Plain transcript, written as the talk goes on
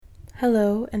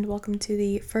Hello, and welcome to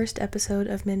the first episode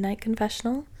of Midnight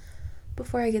Confessional.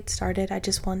 Before I get started, I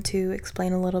just want to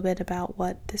explain a little bit about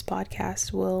what this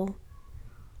podcast will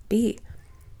be,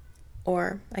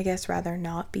 or I guess rather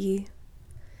not be.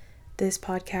 This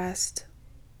podcast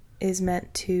is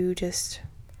meant to just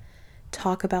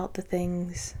talk about the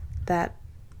things that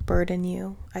burden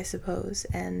you, I suppose,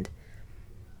 and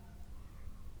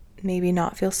maybe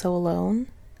not feel so alone.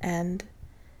 And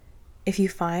if you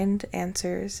find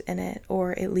answers in it,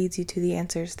 or it leads you to the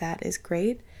answers, that is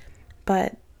great.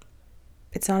 But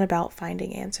it's not about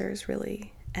finding answers,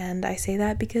 really. And I say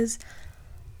that because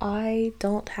I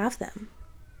don't have them.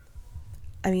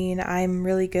 I mean, I'm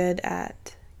really good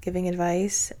at giving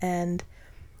advice and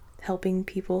helping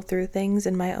people through things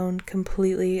in my own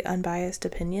completely unbiased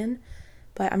opinion,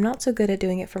 but I'm not so good at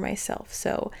doing it for myself.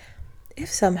 So if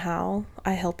somehow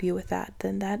I help you with that,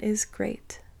 then that is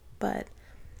great. But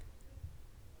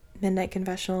Midnight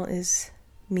Confessional is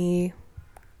me,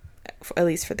 at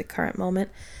least for the current moment,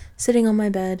 sitting on my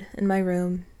bed in my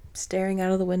room, staring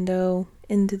out of the window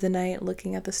into the night,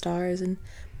 looking at the stars and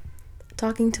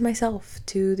talking to myself,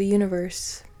 to the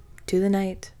universe, to the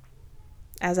night,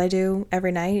 as I do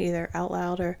every night, either out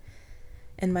loud or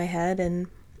in my head. And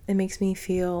it makes me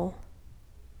feel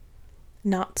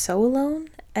not so alone,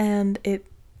 and it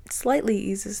slightly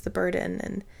eases the burden.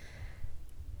 And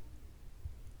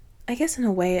I guess in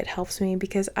a way it helps me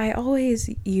because I always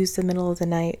use the middle of the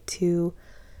night to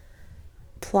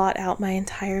plot out my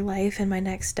entire life and my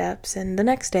next steps, and the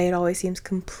next day it always seems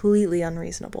completely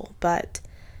unreasonable, but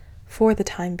for the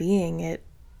time being it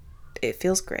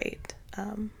feels great.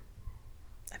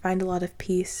 I find a lot of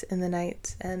peace in the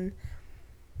nights, and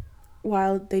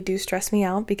while they do stress me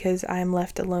out because I'm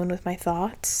left alone with my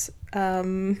thoughts,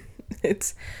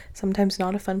 it's sometimes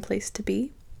not a fun place to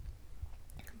be,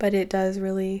 but it does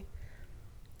really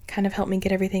kind of help me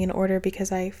get everything in order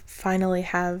because I finally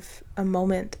have a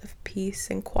moment of peace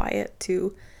and quiet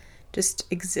to just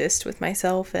exist with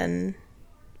myself and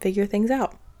figure things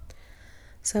out.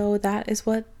 So that is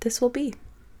what this will be.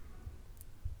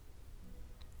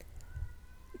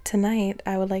 Tonight,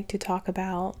 I would like to talk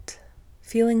about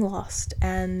feeling lost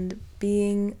and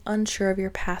being unsure of your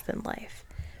path in life.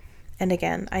 And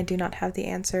again, I do not have the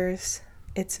answers.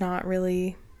 It's not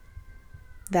really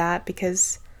that,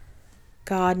 because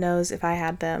God knows if I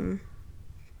had them,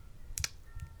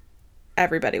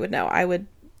 everybody would know. I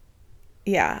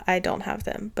don't have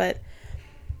them, but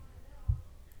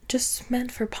just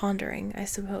meant for pondering, I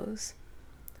suppose.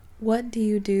 What do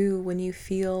you do when you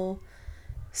feel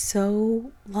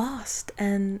so lost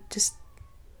and just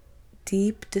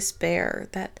deep despair?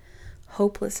 That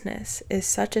hopelessness is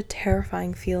such a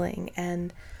terrifying feeling,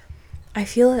 and I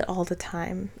feel it all the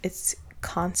time. It's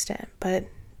constant, but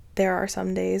there are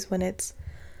some days when it's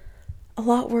a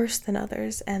lot worse than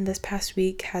others, and this past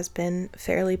week has been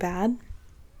fairly bad.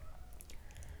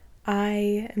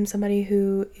 I am somebody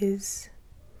who is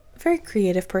a very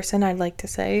creative person, I'd like to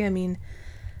say. I mean,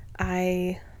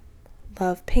 I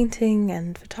love painting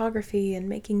and photography and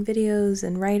making videos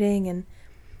and writing, and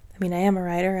I mean, I am a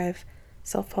writer. I've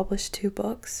self-published 2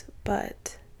 books,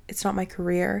 but it's not my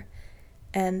career,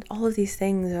 and all of these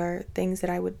things are things that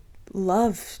I would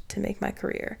love to make my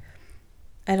career.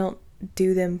 I don't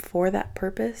do them for that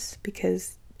purpose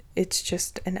because it's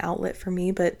just an outlet for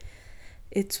me, but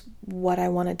it's what I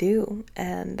want to do,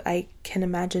 and I can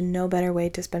imagine no better way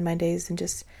to spend my days than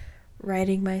just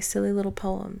writing my silly little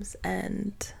poems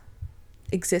and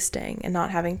existing and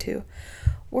not having to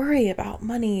worry about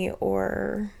money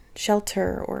or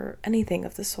shelter or anything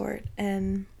of the sort.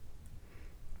 And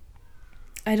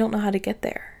I don't know how to get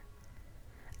there.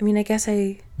 I mean, I guess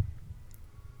I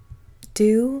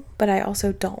do, but I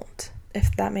also don't,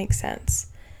 if that makes sense.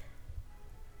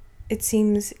 It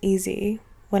seems easy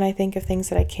when I think of things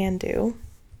that I can do.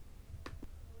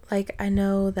 Like, I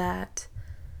know that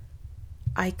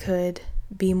I could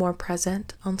be more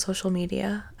present on social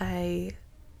media. I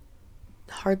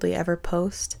hardly ever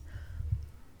post,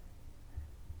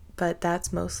 but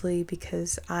that's mostly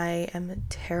because I am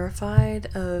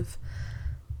terrified of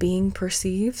being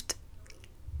perceived.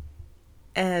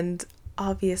 And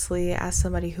obviously, as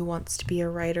somebody who wants to be a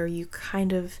writer, you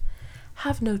kind of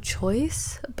have no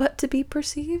choice but to be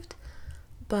perceived.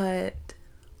 But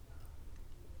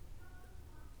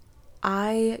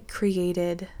I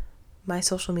created my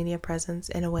social media presence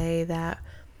in a way that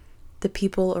the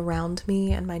people around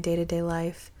me and my day-to-day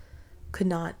life could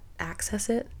not access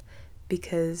it,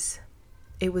 because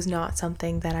it was not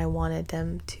something that I wanted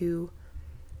them to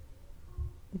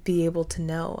be able to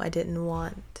know. I didn't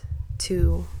want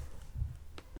to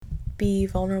be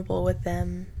vulnerable with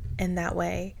them in that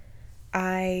way.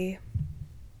 I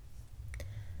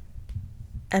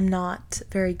am not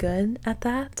very good at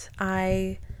that.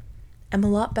 I am a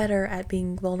lot better at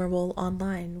being vulnerable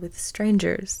online with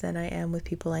strangers than I am with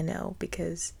people I know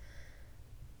because,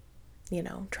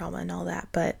 trauma and all that.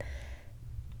 But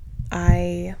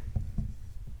I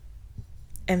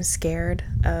am scared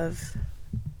of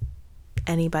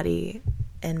anybody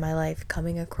in my life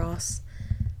coming across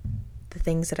the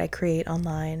things that I create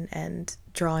online and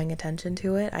drawing attention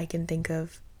to it. I can think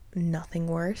of nothing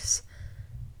worse.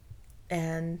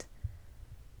 And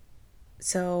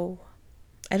so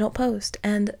I don't post.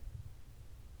 And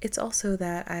it's also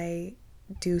that I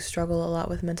do struggle a lot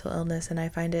with mental illness, and I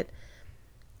find it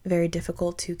very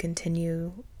difficult to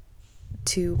continue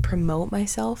to promote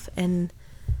myself in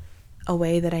a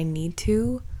way that I need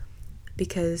to,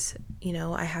 because,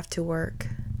 I have to work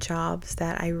jobs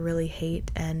that I really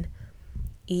hate and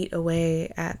eat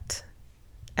away at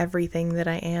everything that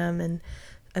I am, and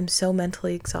I'm so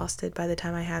mentally exhausted by the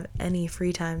time I have any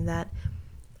free time that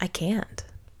I can't.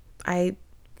 I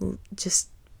just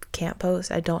can't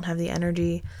post. I don't have the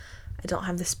energy. I don't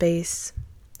have the space.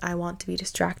 I want to be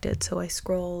distracted, so I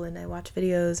scroll and I watch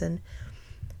videos and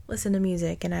listen to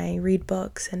music and I read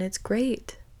books, and it's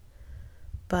great.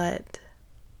 But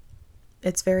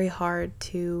it's very hard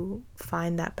to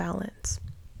find that balance.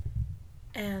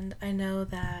 And I know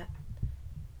that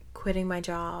quitting my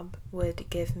job would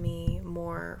give me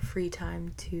more free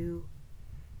time to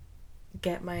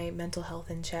get my mental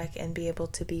health in check and be able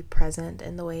to be present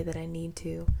in the way that I need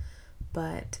to.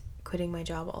 But quitting my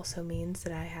job also means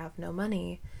that I have no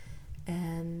money,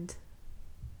 and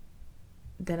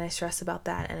then I stress about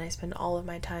that, and I spend all of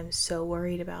my time so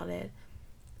worried about it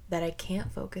that I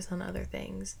can't focus on other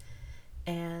things.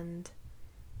 And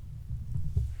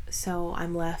so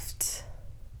I'm left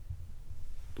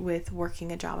with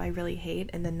working a job I really hate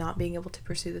and then not being able to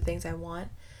pursue the things I want,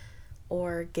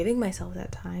 or giving myself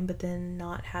that time but then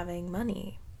not having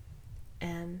money.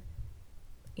 And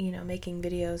making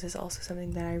videos is also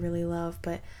something that I really love,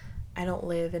 but I don't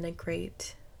live in a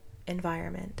great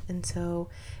environment, and so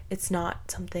it's not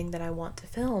something that I want to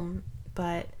film.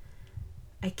 But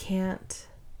I can't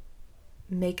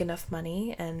make enough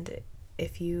money, and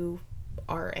if you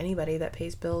are anybody that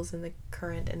pays bills in the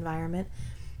current environment,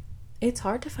 it's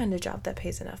hard to find a job that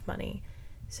pays enough money.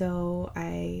 So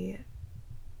I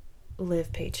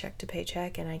live paycheck to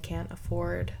paycheck, and I can't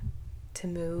afford to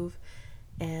move,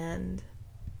 and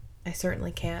I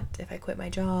certainly can't if I quit my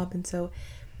job. And so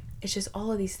it's just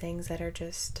all of these things that are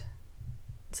just,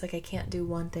 it's like I can't do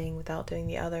one thing without doing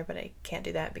the other, but I can't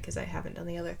do that because I haven't done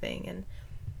the other thing. And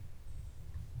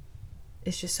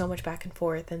it's just so much back and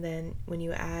forth. And then when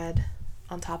you add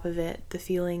on top of it the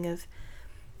feeling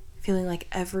like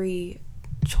every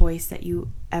choice that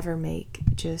you ever make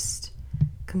just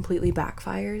completely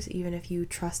backfires, even if you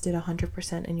trust it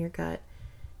 100% in your gut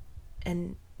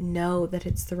and know that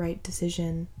it's the right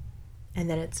decision, and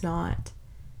then it's not.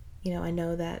 I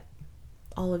know that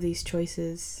all of these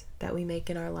choices that we make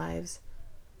in our lives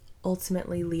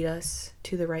ultimately lead us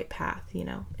to the right path.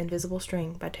 Invisible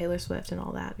String by Taylor Swift and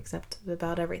all that, except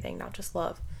about everything, not just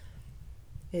love.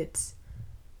 It's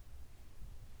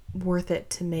worth it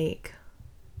to make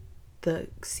the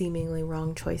seemingly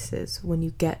wrong choices when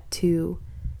you get to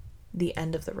the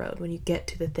end of the road, when you get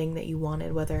to the thing that you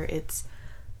wanted, whether it's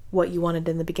what you wanted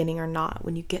in the beginning or not.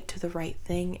 When you get to the right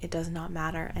thing, it does not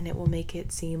matter, and it will make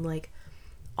it seem like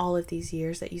all of these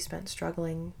years that you spent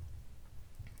struggling,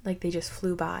 like they just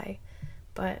flew by.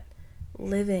 But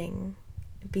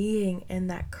being in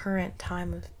that current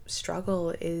time of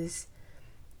struggle is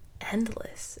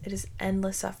endless. It is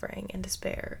endless suffering and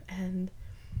despair. And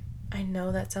I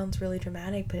know that sounds really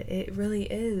dramatic, but it really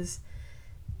is.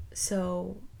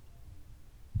 So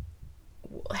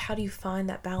how do you find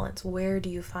that balance? Where do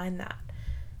you find that?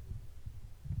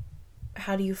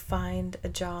 How do you find a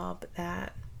job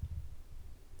that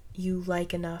you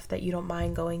like enough that you don't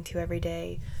mind going to every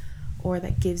day, or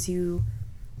that gives you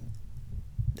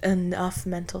enough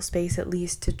mental space at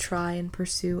least to try and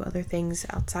pursue other things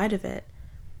outside of it?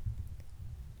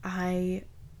 I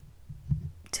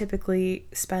typically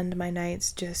spend my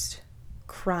nights just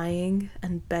crying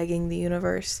and begging the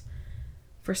universe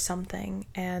for something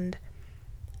and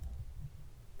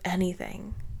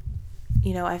anything.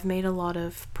 I've made a lot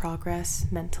of progress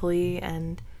mentally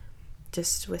and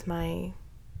just with my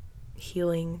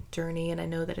healing journey, and I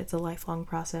know that it's a lifelong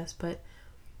process, but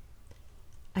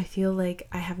I feel like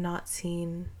I have not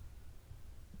seen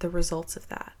the results of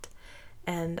that.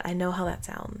 And I know how that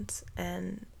sounds,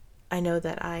 and I know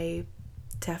that I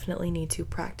definitely need to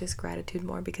practice gratitude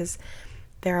more, because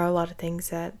there are a lot of things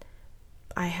that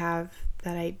I have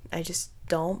that I just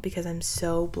don't, because I'm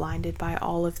so blinded by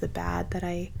all of the bad that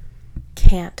I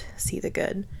can't see the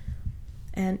good.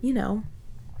 And,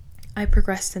 I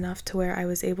progressed enough to where I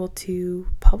was able to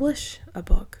publish a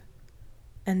book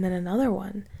and then another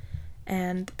one.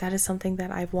 And that is something that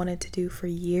I've wanted to do for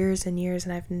years and years,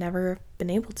 and I've never been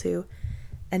able to.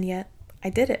 And yet I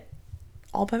did it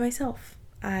all by myself.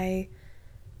 I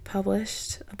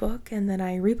published a book and then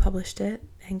I republished it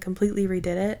and completely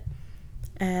redid it.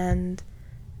 And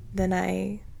then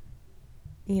I,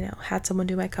 had someone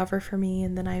do my cover for me,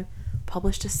 and then I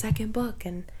published a second book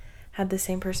and had the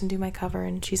same person do my cover,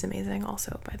 and she's amazing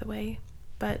also, by the way.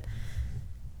 But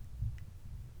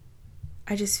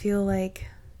I just feel like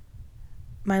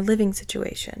my living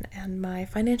situation and my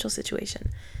financial situation,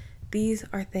 these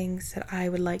are things that I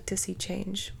would like to see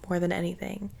change more than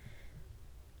anything.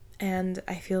 And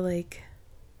I feel like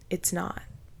it's not.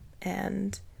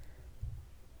 And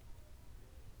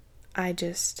I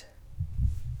just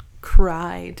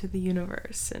cry to the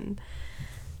universe, and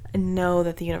I know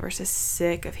that the universe is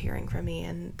sick of hearing from me,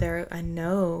 and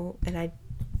I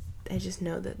just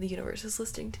know that the universe is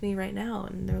listening to me right now,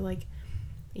 and they're like,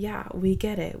 yeah, we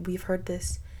get it. We've heard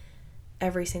this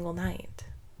every single night.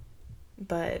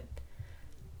 But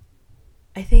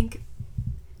I think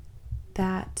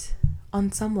that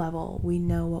on some level, we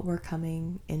know what we're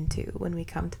coming into when we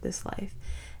come to this life.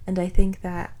 And I think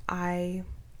that I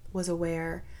was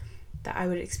aware that I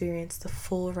would experience the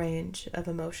full range of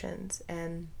emotions,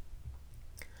 and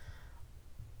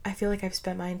I feel like I've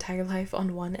spent my entire life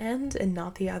on one end and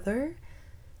not the other.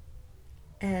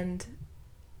 And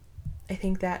I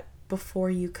think that before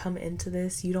you come into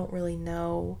this, you don't really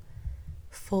know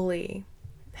fully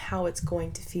how it's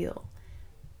going to feel.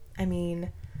 I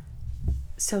mean,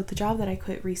 so the job that I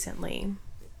quit recently,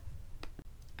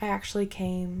 I actually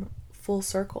came full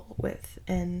circle with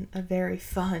in a very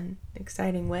fun,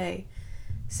 exciting way.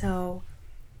 So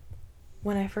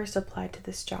when I first applied to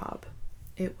this job,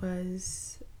 it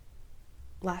was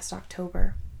last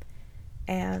October,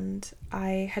 and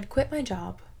I had quit my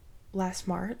job last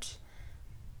March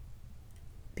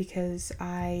because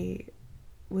I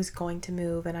was going to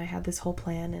move, and I had this whole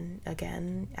plan, and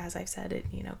again, as I've said, it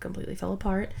completely fell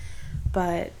apart.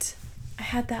 But I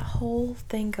had that whole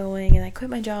thing going, and I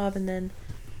quit my job, and then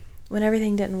when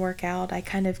everything didn't work out, I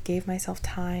kind of gave myself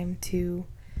time to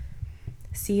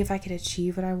see if I could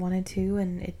achieve what I wanted to,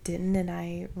 and it didn't, and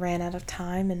I ran out of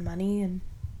time and money. And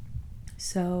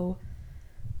so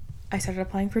I started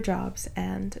applying for jobs,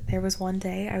 and there was one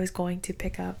day I was going to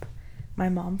pick up my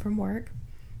mom from work,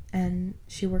 and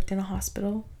she worked in a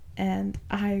hospital, and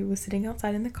I was sitting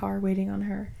outside in the car waiting on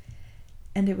her,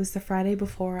 and it was the Friday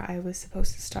before I was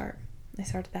supposed to start. I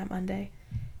started that Monday,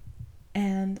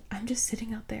 and I'm just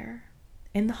sitting out there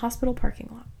in the hospital parking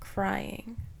lot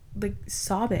crying, like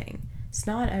sobbing,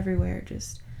 snot everywhere,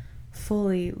 just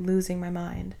fully losing my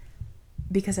mind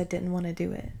because I didn't want to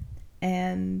do it.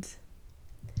 And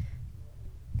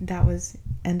that was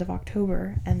end of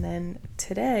October. And then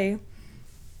today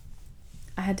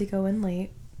I had to go in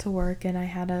late to work, and I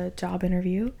had a job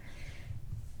interview,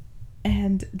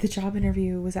 and the job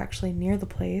interview was actually near the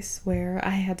place where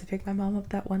I had to pick my mom up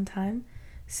that one time.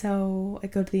 So I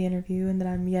go to the interview, and then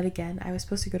I was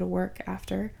supposed to go to work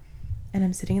after, and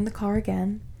I'm sitting in the car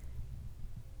again,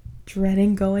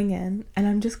 dreading going in, and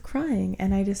I'm just crying.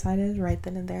 And I decided right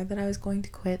then and there that I was going to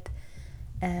quit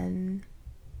and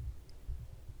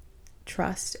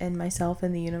trust in myself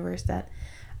and the universe that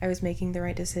I was making the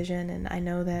right decision. And I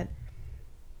know that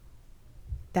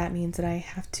means that I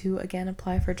have to again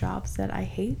apply for jobs that I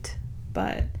hate,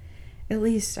 but at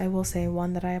least I will say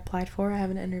one that I applied for, I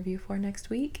have an interview for next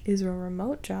week, is a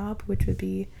remote job, which would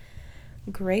be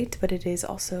great, but it is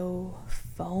also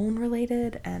phone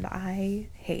related, and I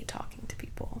hate talking to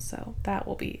people, so that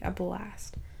will be a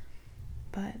blast.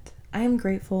 But I am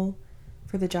grateful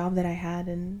for the job that I had,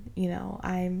 and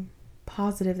I'm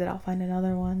positive that I'll find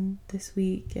another one this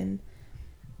week, and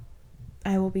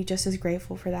I will be just as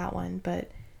grateful for that one.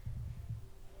 But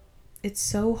it's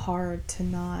so hard to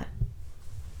not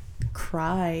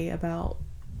cry about,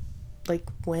 like,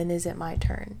 when is it my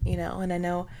turn, and I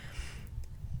know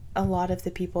a lot of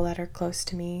the people that are close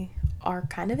to me are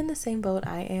kind of in the same boat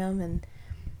I am, and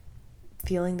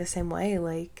feeling the same way,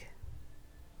 like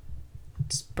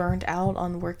just burnt out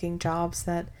on working jobs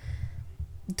that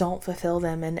don't fulfill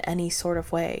them in any sort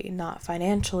of way, not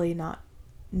financially, not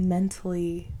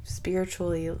mentally,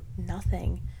 spiritually,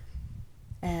 nothing,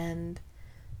 and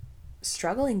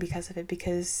struggling because of it,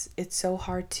 because it's so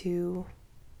hard to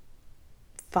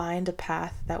find a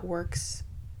path that works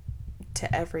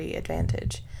to every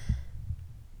advantage.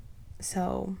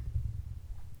 So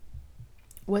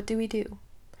what do we do?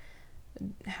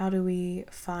 How do we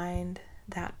find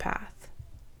that path?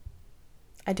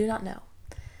 I do not know.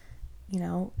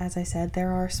 As I said,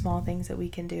 there are small things that we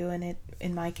can do, and it,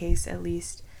 in my case at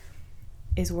least,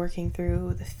 is working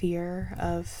through the fear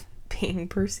of being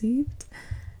perceived.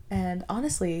 And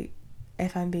honestly,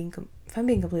 if I'm being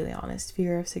completely honest,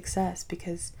 fear of success,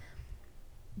 because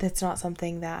that's not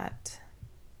something that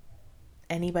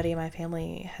anybody in my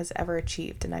family has ever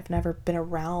achieved, and I've never been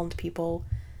around people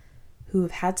who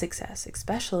have had success,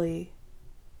 especially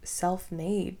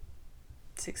self-made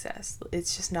success.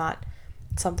 It's just not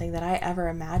something that I ever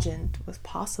imagined was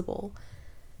possible.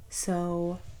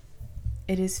 So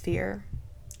it is fear.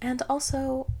 And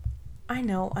also, I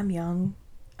know I'm young,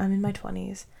 I'm in my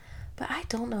 20s, but I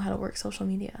don't know how to work social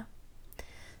media.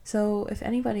 So if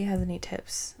anybody has any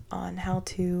tips on how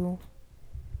to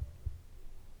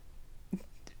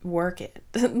work it,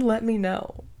 let me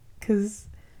know, because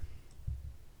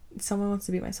someone wants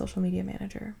to be my social media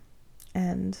manager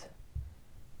and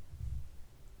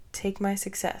take my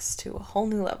success to a whole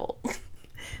new level.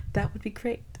 That would be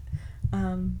great.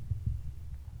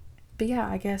 But yeah,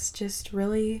 I guess just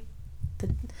really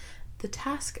the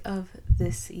task of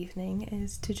this evening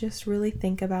is to just really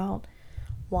think about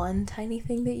one tiny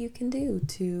thing that you can do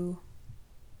to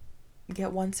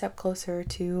get one step closer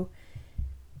to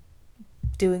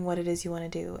doing what it is you want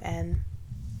to do. And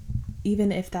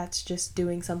even if that's just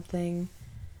doing something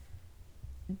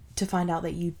to find out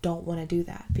that you don't want to do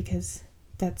that, because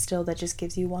that just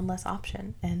gives you one less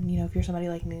option. And if you're somebody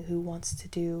like me who wants to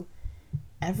do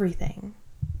everything,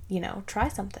 try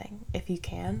something if you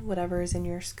can, whatever is in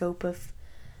your scope of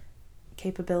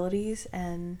capabilities,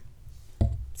 and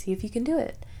see if you can do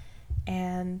it.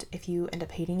 And if you end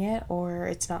up hating it, or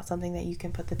it's not something that you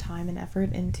can put the time and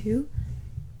effort into,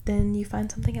 then you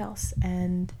find something else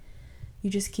and you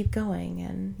just keep going.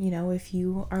 And if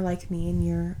you are like me and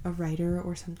you're a writer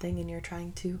or something and you're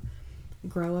trying to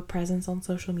grow a presence on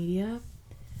social media,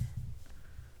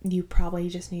 you probably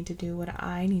just need to do what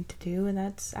I need to do, and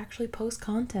that's actually post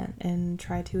content and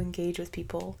try to engage with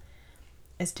people,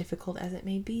 as difficult as it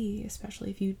may be,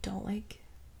 especially if you don't like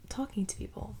talking to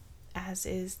people, as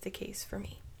is the case for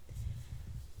me.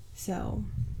 So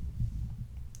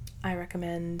I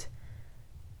recommend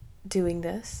doing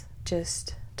this,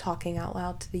 just talking out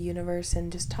loud to the universe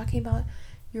and just talking about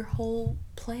your whole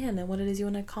plan and what it is you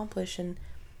want to accomplish, and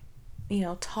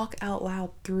talk out loud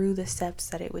through the steps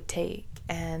that it would take,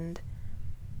 and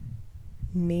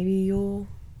maybe you'll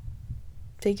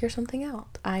figure something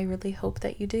out. I really hope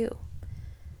that you do.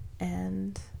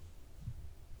 And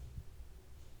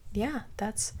yeah,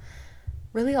 that's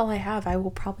really all I have. I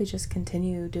will probably just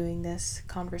continue doing this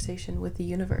conversation with the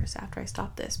universe after I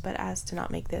stop this, but as to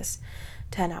not make this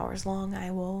 10 hours long,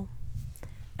 I will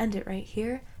end it right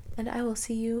here, and I will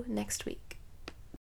see you next week.